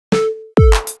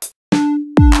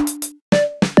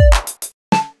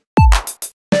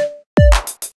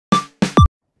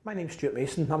My name's Stuart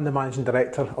Mason, I'm the Managing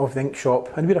Director of the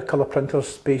Inkshop, and we're a colour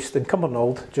printers based in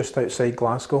Cumbernauld, just outside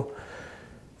Glasgow.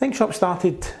 The Inkshop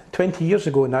started 20 years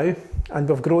ago now, and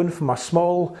we've grown from a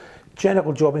small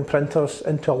general jobbing printers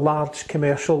into a large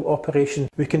commercial operation.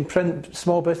 We can print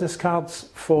small business cards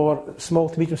for small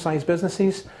to medium sized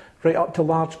businesses, right up to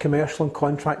large commercial and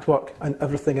contract work and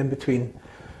everything in between.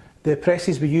 The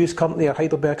presses we use currently are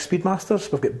Heidelberg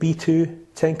Speedmasters. We've got B2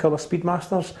 10 colour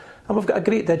Speedmasters, and we've got a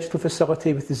great digital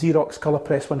facility with the Xerox Color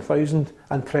Press 1000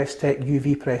 and Press Tech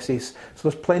UV presses, so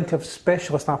there's plenty of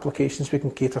specialist applications we can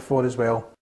cater for as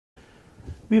well.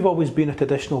 We've always been a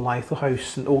traditional litho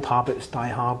house and old habits die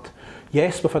hard.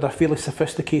 Yes, we've had a fairly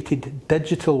sophisticated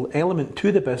digital element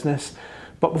to the business,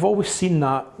 but we've always seen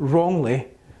that wrongly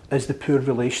as the poor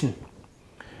relation.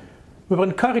 We were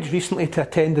encouraged recently to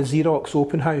attend a Xerox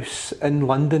open house in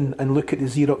London and look at the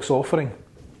Xerox offering.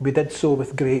 We did so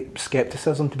with great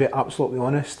scepticism, to be absolutely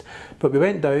honest, but we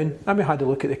went down and we had a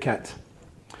look at the kit.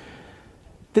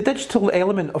 The digital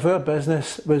element of our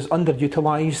business was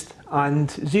underutilised, and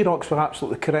Xerox were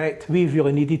absolutely correct. We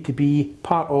really needed to be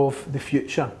part of the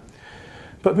future.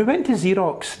 But when we went to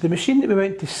Xerox, the machine that we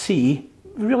went to see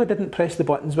really didn't press the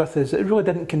buttons with us. It really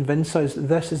didn't convince us that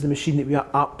this is the machine that we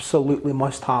absolutely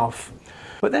must have.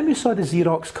 But then we saw the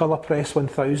Xerox Color Press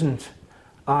 1000,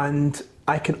 and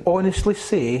I can honestly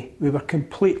say we were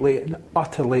completely and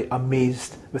utterly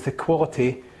amazed with the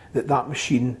quality that that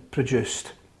machine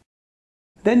produced.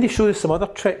 Then they showed us some other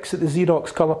tricks that the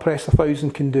Xerox Color Press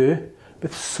 1000 can do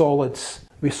with solids.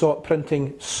 We saw it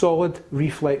printing solid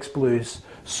reflex blues,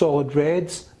 solid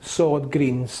reds, solid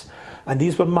greens, and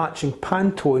these were matching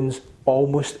Pantones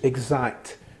almost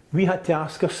exact. We had to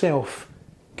ask ourselves,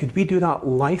 could we do that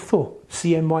litho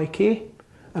CMYK?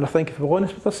 And I think if we were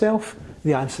honest with ourselves,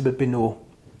 the answer would be no.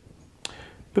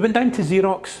 We went down to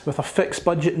Xerox with a fixed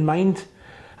budget in mind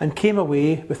and came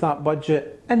away with that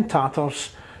budget in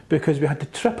tatters because we had to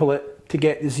triple it to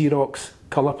get the Xerox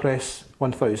Color Press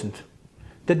 1000.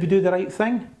 Did we do the right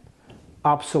thing?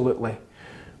 Absolutely.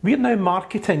 We're now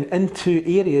marketing into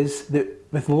areas that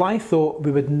with litho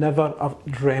we would never have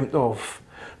dreamt of.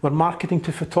 We're marketing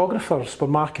to photographers, we're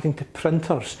marketing to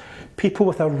printers, people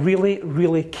with a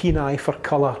really keen eye for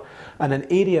colour, and an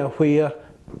area where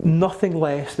nothing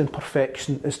less than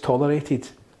perfection is tolerated.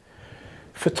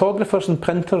 Photographers and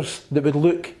printers that would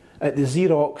look at the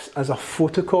Xerox as a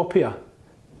photocopier,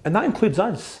 and that includes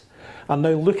us, are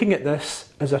now looking at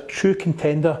this as a true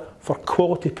contender for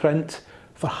quality print,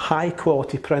 for high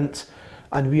quality print,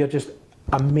 and we are just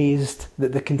amazed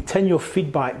that the continual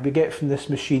feedback we get from this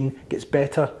machine gets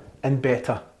better and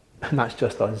better, and that's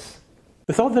just us.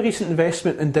 With all the recent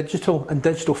investment in digital and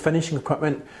digital finishing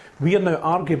equipment, we are now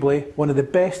arguably one of the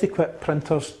best equipped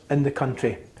printers in the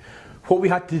country. What we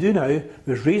had to do now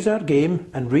was raise our game,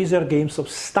 and raise our game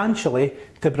substantially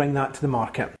to bring that to the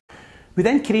market. We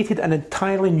then created an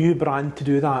entirely new brand to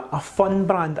do that, a fun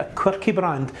brand, a quirky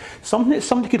brand, something that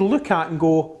somebody could look at and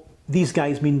go, these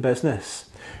guys mean business.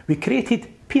 We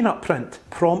created Peanut Print,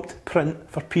 prompt print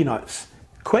for peanuts.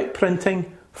 Quick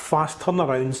printing, fast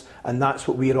turnarounds, and that's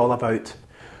what we're all about.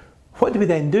 What do we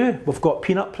then do? We've got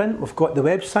Peanut Print, we've got the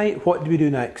website, what do we do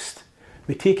next?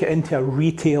 We take it into a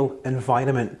retail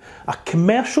environment, a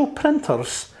commercial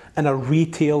printers in a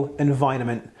retail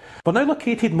environment. We're now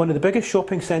located in one of the biggest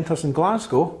shopping centres in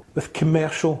Glasgow with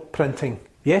commercial printing.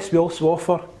 Yes, we also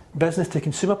offer business to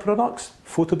consumer products,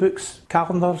 photo books,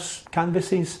 calendars,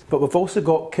 canvases, but we've also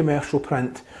got commercial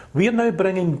print. We are now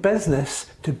bringing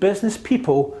business to business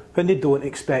people when they don't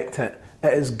expect it.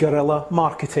 It is guerrilla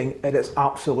marketing at its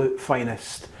absolute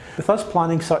finest. With us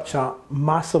planning such a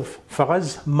massive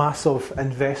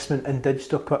investment in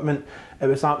digital equipment, it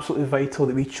was absolutely vital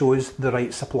that we chose the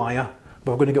right supplier.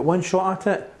 We were going to get one shot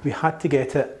at it, we had to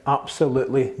get it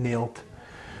absolutely nailed.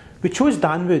 We chose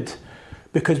Danwood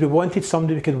because we wanted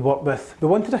somebody we could work with. We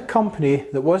wanted a company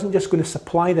that wasn't just going to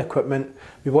supply the equipment,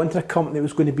 we wanted a company that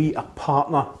was going to be a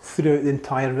partner throughout the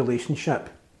entire relationship.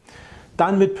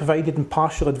 Danwood provided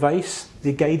impartial advice.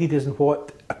 They guided us in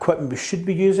what equipment we should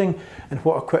be using and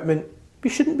what equipment we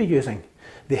shouldn't be using.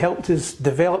 They helped us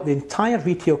develop the entire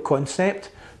retail concept,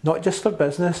 not just for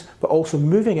business, but also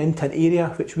moving into an area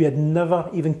which we had never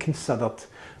even considered.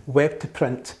 Web to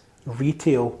print,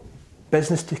 retail,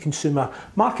 business to consumer,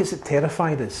 markets that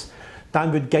terrified us.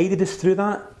 Danwood guided us through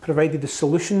that, provided the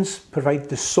solutions, provided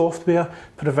the software,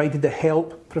 provided the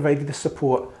help, provided the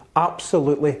support.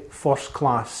 Absolutely first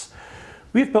class.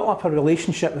 We've built up a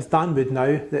relationship with Danwood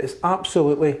now that is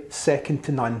absolutely second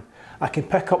to none. I can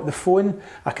pick up the phone,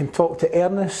 I can talk to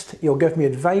Ernest, he'll give me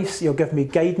advice, he'll give me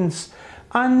guidance,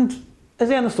 and as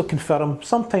Ernest will confirm,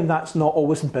 sometimes that's not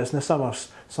always in business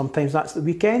hours. Sometimes that's the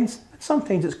weekends, and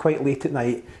sometimes it's quite late at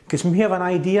night. Because when we have an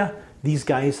idea, these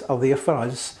guys are there for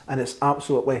us, and it's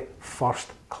absolutely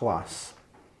first class.